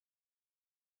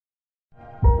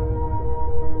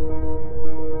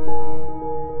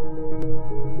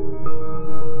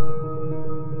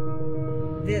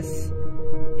This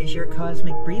is your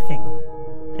Cosmic Briefing,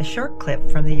 a short clip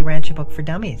from the Urantia book for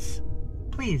dummies.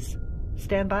 Please,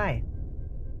 stand by.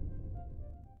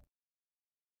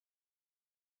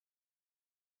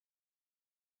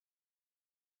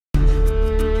 The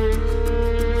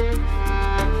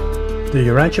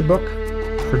Urantia book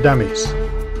for dummies.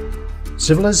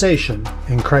 Civilization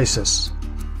in Crisis.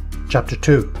 Chapter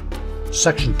 2,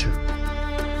 Section 2. In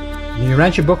the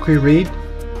Urantia book we read,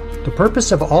 "The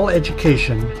purpose of all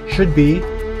education should be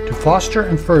to foster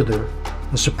and further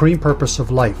the supreme purpose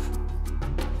of life,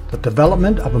 the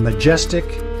development of a majestic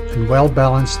and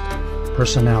well-balanced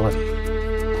personality."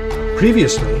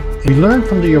 Previously, we learned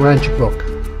from the Urantia book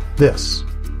this: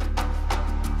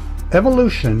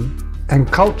 evolution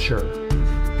and culture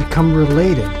become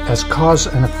related as cause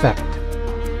and effect.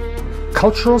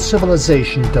 Cultural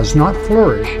civilization does not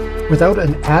flourish without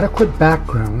an adequate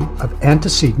background of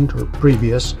antecedent or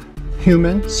previous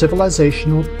human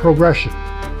civilizational progression,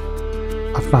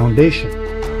 a foundation.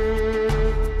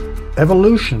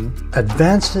 Evolution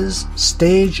advances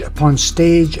stage upon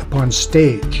stage upon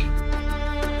stage,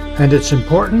 and it's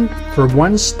important for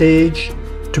one stage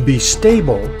to be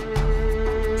stable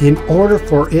in order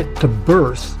for it to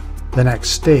birth the next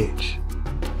stage.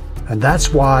 And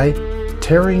that's why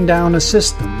tearing down a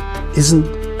system isn't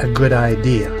a good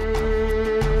idea.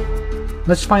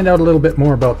 Let's find out a little bit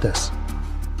more about this.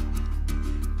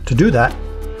 To do that,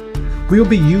 we'll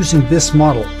be using this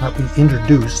model that we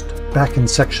introduced back in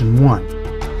Section 1.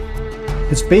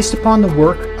 It's based upon the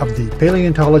work of the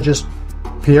paleontologist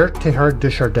Pierre Teilhard de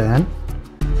Chardin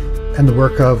and the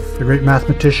work of the great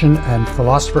mathematician and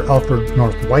philosopher Alfred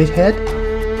North Whitehead.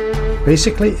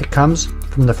 Basically, it comes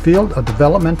from the field of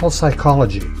developmental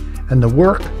psychology and the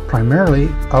work primarily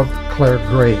of Claire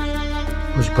Gray,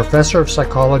 who was professor of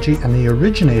psychology and the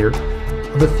originator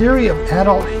of a theory of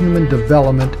adult human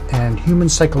development and human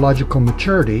psychological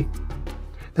maturity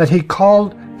that he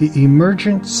called the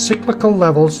emergent cyclical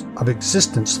levels of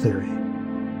existence theory.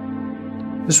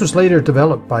 This was later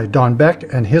developed by Don Beck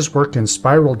and his work in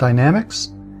spiral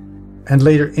dynamics, and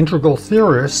later integral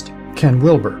theorist Ken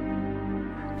Wilber.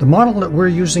 The model that we're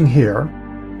using here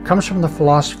comes from the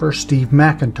philosopher Steve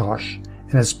McIntosh,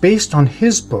 and it's based on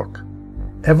his book,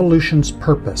 Evolution's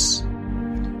Purpose.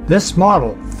 This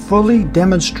model fully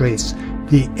demonstrates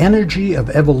the energy of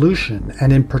evolution,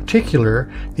 and in particular,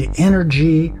 the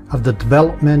energy of the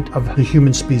development of the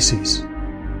human species.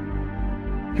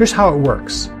 Here's how it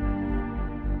works.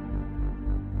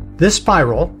 This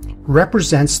spiral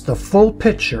represents the full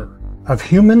picture of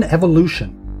human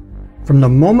evolution from the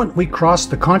moment we cross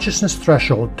the consciousness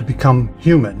threshold to become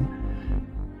human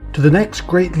to the next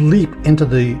great leap into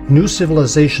the new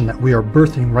civilization that we are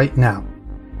birthing right now.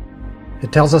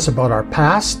 It tells us about our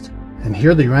past, and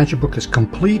here the Urantia book is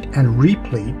complete and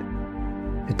replete.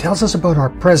 It tells us about our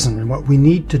present and what we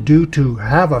need to do to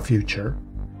have a future.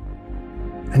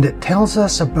 And it tells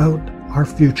us about our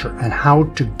future and how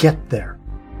to get there.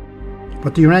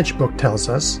 What the Urantia book tells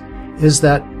us is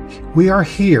that we are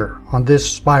here on this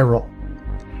spiral,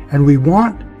 and we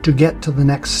want to get to the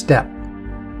next step.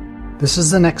 This is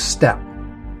the next step.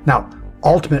 Now,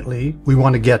 ultimately, we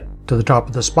want to get to the top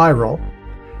of the spiral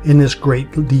in this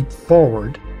great leap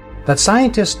forward that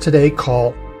scientists today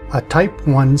call a Type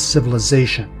 1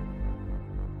 civilization.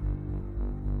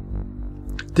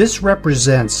 This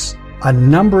represents a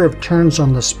number of turns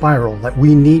on the spiral that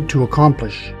we need to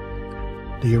accomplish.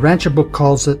 The Urantia book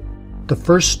calls it the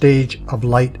first stage of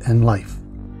light and life.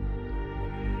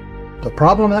 The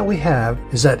problem that we have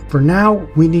is that for now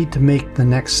we need to make the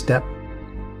next step.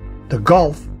 The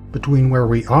gulf between where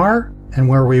we are and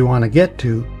where we want to get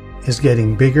to is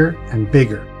getting bigger and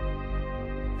bigger.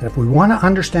 And if we want to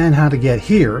understand how to get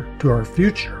here to our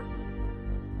future,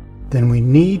 then we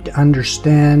need to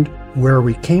understand where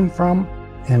we came from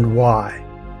and why.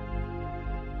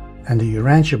 And the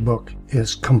Urantia book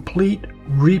is complete,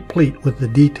 replete with the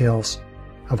details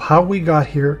of how we got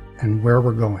here and where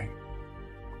we're going.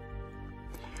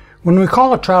 When we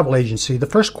call a travel agency, the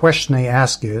first question they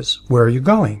ask is, where are you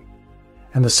going?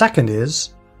 And the second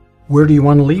is, where do you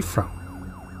want to leave from?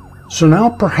 So now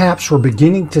perhaps we're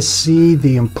beginning to see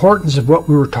the importance of what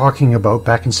we were talking about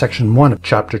back in Section 1 of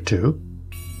Chapter 2,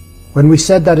 when we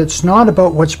said that it's not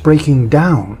about what's breaking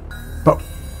down, but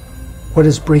what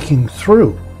is breaking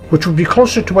through, which would be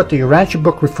closer to what the Urantia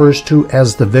book refers to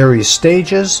as the various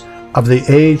stages of the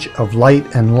age of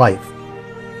light and life,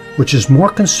 which is more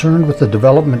concerned with the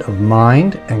development of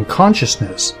mind and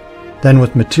consciousness than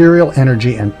with material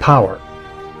energy and power.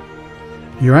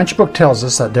 The Urantia book tells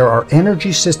us that there are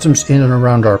energy systems in and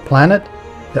around our planet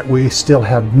that we still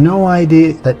have no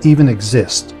idea that even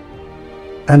exist.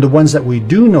 and the ones that we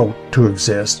do know to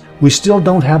exist, we still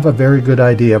don't have a very good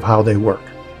idea of how they work.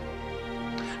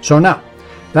 So now,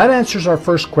 that answers our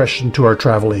first question to our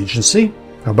travel agency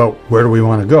about where do we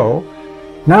want to go.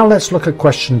 Now let's look at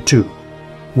question 2.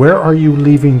 Where are you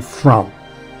leaving from?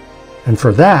 And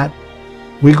for that,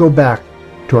 we go back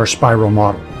to our spiral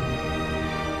model.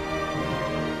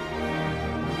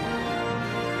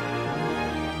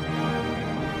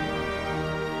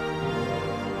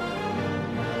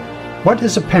 What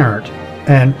is apparent,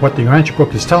 and what the Urantia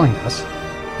book is telling us,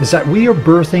 is that we are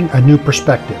birthing a new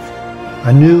perspective,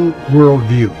 a new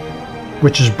worldview,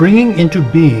 which is bringing into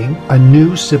being a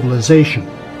new civilization.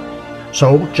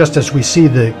 So, just as we see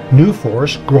the new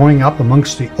forest growing up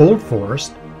amongst the old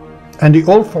forest, and the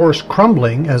old forest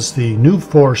crumbling as the new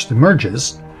forest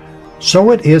emerges, so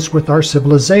it is with our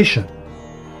civilization.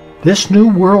 This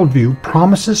new worldview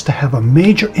promises to have a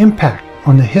major impact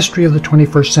on the history of the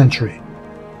 21st century.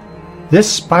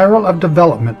 This spiral of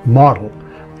development model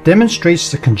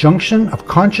demonstrates the conjunction of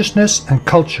consciousness and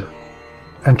culture,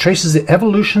 and traces the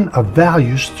evolution of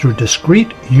values through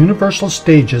discrete universal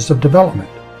stages of development.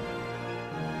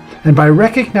 And by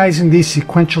recognizing these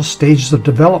sequential stages of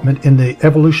development in the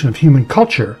evolution of human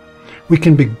culture, we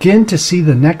can begin to see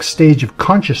the next stage of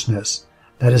consciousness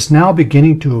that is now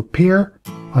beginning to appear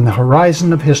on the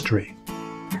horizon of history.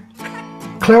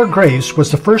 Clare Graves was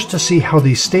the first to see how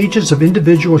these stages of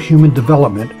individual human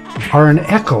development are an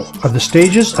echo of the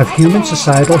stages of human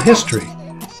societal history.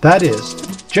 That is,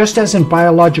 just as in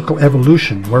biological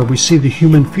evolution, where we see the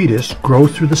human fetus grow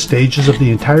through the stages of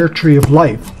the entire tree of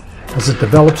life as it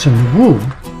develops in the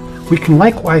womb, we can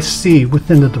likewise see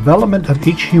within the development of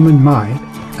each human mind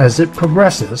as it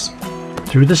progresses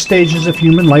through the stages of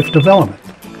human life development,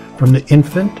 from the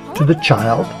infant to the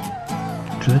child,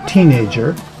 to the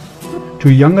teenager,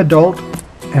 to young adult,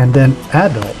 and then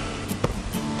adult.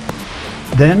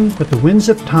 Then, with the winds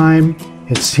of time,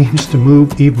 it seems to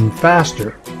move even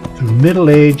faster through middle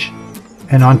age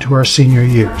and onto our senior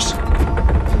years.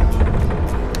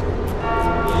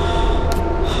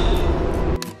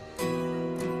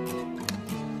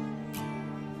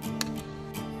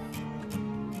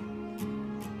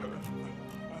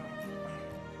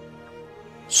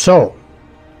 So,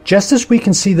 just as we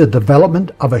can see the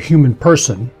development of a human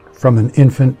person from an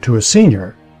infant to a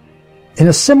senior, in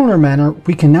a similar manner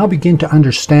we can now begin to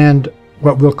understand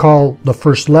what we'll call the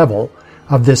first level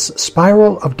of this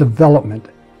spiral of development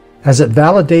as it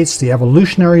validates the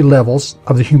evolutionary levels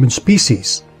of the human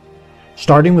species,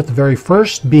 starting with the very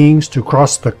first beings to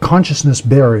cross the consciousness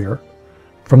barrier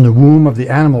from the womb of the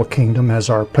animal kingdom as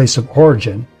our place of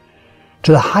origin,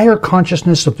 to the higher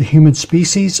consciousness of the human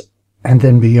species and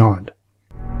then beyond.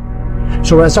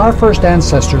 So as our first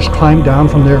ancestors climbed down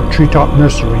from their treetop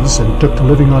nurseries and took to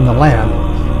living on the land,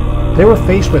 they were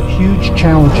faced with huge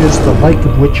challenges the like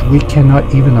of which we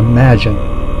cannot even imagine.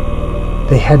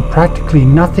 They had practically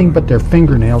nothing but their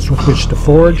fingernails with which to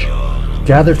forage,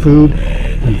 gather food,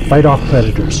 and fight off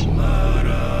predators.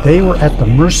 They were at the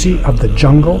mercy of the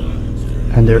jungle,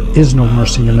 and there is no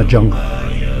mercy in the jungle.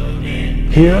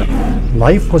 Here,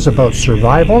 life was about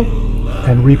survival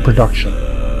and reproduction.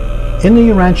 In the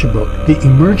Urantia book, the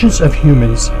emergence of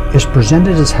humans is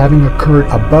presented as having occurred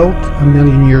about 1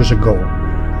 million years ago,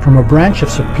 from a branch of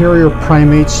superior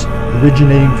primates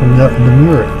originating from the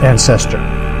Lemur ancestor.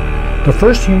 The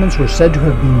first humans were said to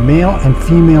have been male and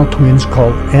female twins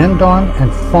called Andon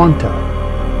and Fonta,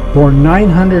 born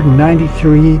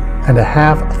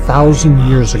 993,500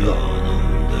 years ago.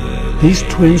 These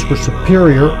twins were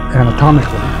superior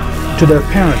anatomically to their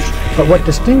parents, but what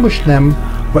distinguished them,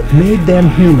 what made them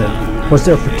human, was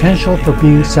their potential for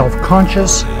being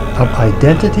self-conscious of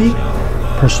identity,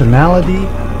 personality,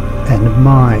 and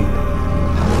mind.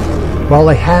 While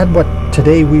they had what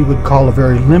today we would call a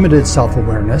very limited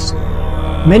self-awareness,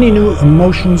 many new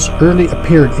emotions early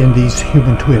appeared in these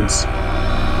human twins.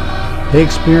 They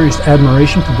experienced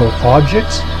admiration for both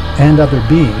objects and other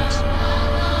beings,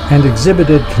 and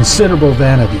exhibited considerable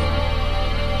vanity.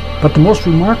 But the most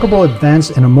remarkable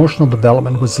advance in emotional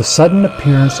development was the sudden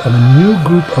appearance of a new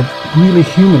group of really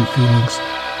human feelings,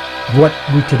 of what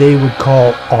we today would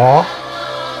call awe,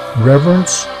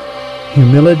 reverence,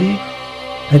 humility,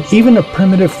 and even a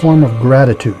primitive form of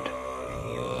gratitude.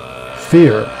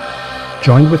 Fear,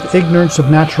 joined with ignorance of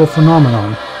natural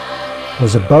phenomenon,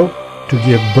 was about to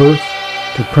give birth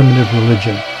to primitive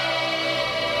religion.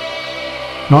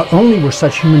 Not only were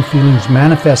such human feelings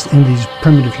manifest in these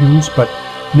primitive humans, but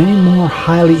many more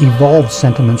highly evolved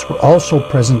sentiments were also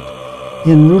present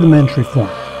in rudimentary form.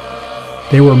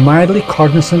 They were mildly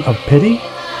cognizant of pity,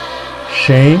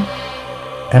 shame,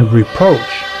 and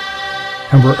reproach,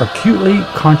 and were acutely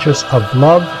conscious of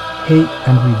love, hate,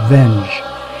 and revenge,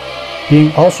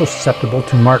 being also susceptible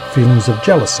to marked feelings of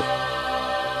jealousy.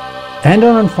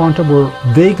 Andon and Fonta were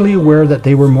vaguely aware that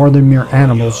they were more than mere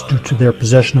animals due to their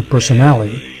possession of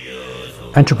personality,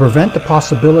 and to prevent the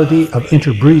possibility of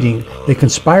interbreeding, they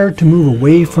conspired to move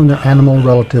away from their animal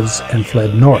relatives and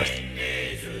fled north.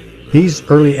 These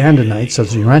early Andonites,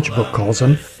 as the Urantia book calls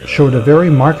them, showed a very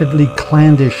markedly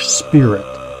clannish spirit.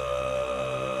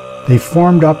 They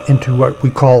formed up into what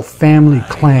we call family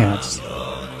clans.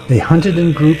 They hunted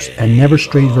in groups and never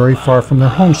strayed very far from their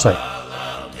home site.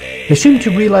 They seemed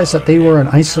to realize that they were an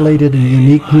isolated and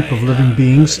unique group of living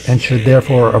beings and should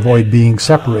therefore avoid being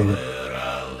separated.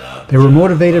 They were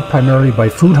motivated primarily by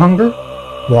food hunger,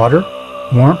 water,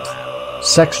 warmth,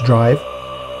 sex drive,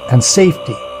 and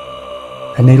safety.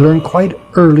 And they learned quite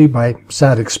early by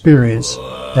sad experience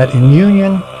that in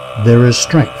union there is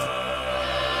strength.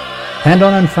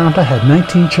 Andon and Fonta had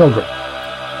 19 children.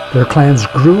 Their clans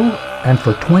grew, and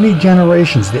for 20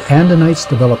 generations the Andonites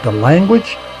developed a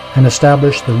language and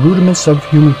established the rudiments of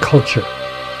human culture,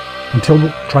 until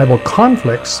tribal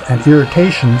conflicts and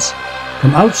irritations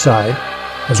from outside,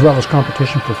 as well as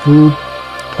competition for food,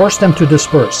 forced them to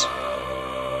disperse.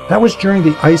 That was during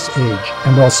the Ice Age,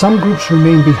 and while some groups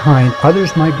remained behind,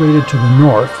 others migrated to the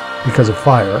north because of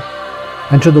fire,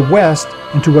 and to the west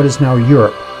into what is now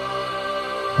Europe.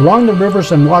 Along the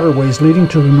rivers and waterways leading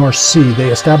to the North Sea,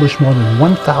 they established more than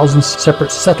 1,000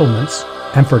 separate settlements,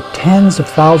 and for tens of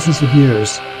thousands of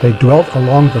years they dwelt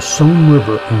along the Saône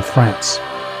River in France.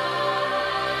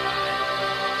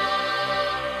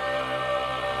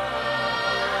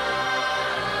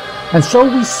 And so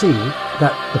we see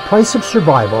that the price of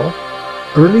survival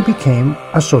early became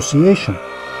association.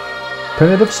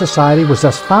 Primitive society was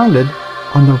thus founded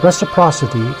on the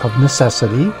reciprocity of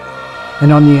necessity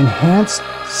and on the enhanced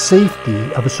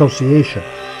safety of association.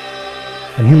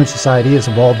 And human society has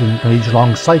evolved in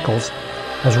age-long cycles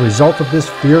as a result of this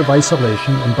fear of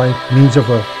isolation and by means of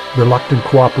a reluctant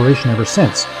cooperation ever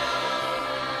since.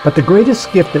 But the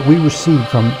greatest gift that we receive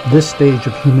from this stage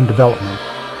of human development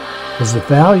is the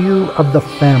value of the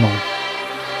family.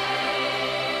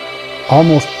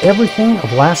 Almost everything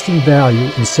of lasting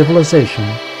value in civilization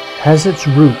has its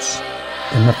roots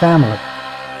in the family.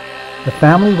 The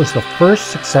family was the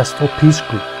first successful peace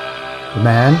group, the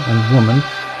man and woman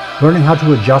learning how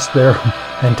to adjust their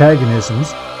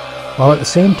antagonisms, while at the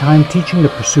same time teaching the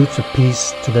pursuits of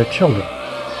peace to their children,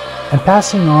 and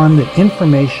passing on the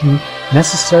information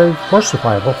necessary for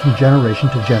survival from generation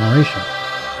to generation.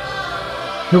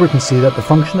 Here we can see that the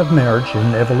function of marriage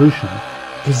in evolution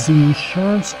is the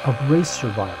assurance of race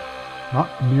survival,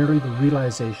 not merely the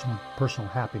realization of personal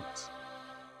happiness.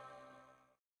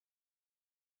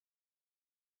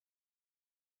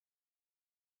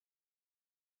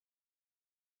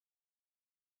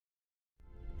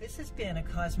 This has been a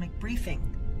Cosmic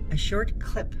Briefing, a short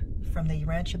clip from the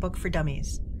Urantia book for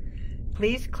Dummies.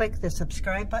 Please click the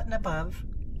subscribe button above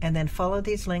and then follow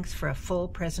these links for a full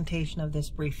presentation of this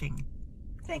briefing.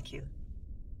 Thank you.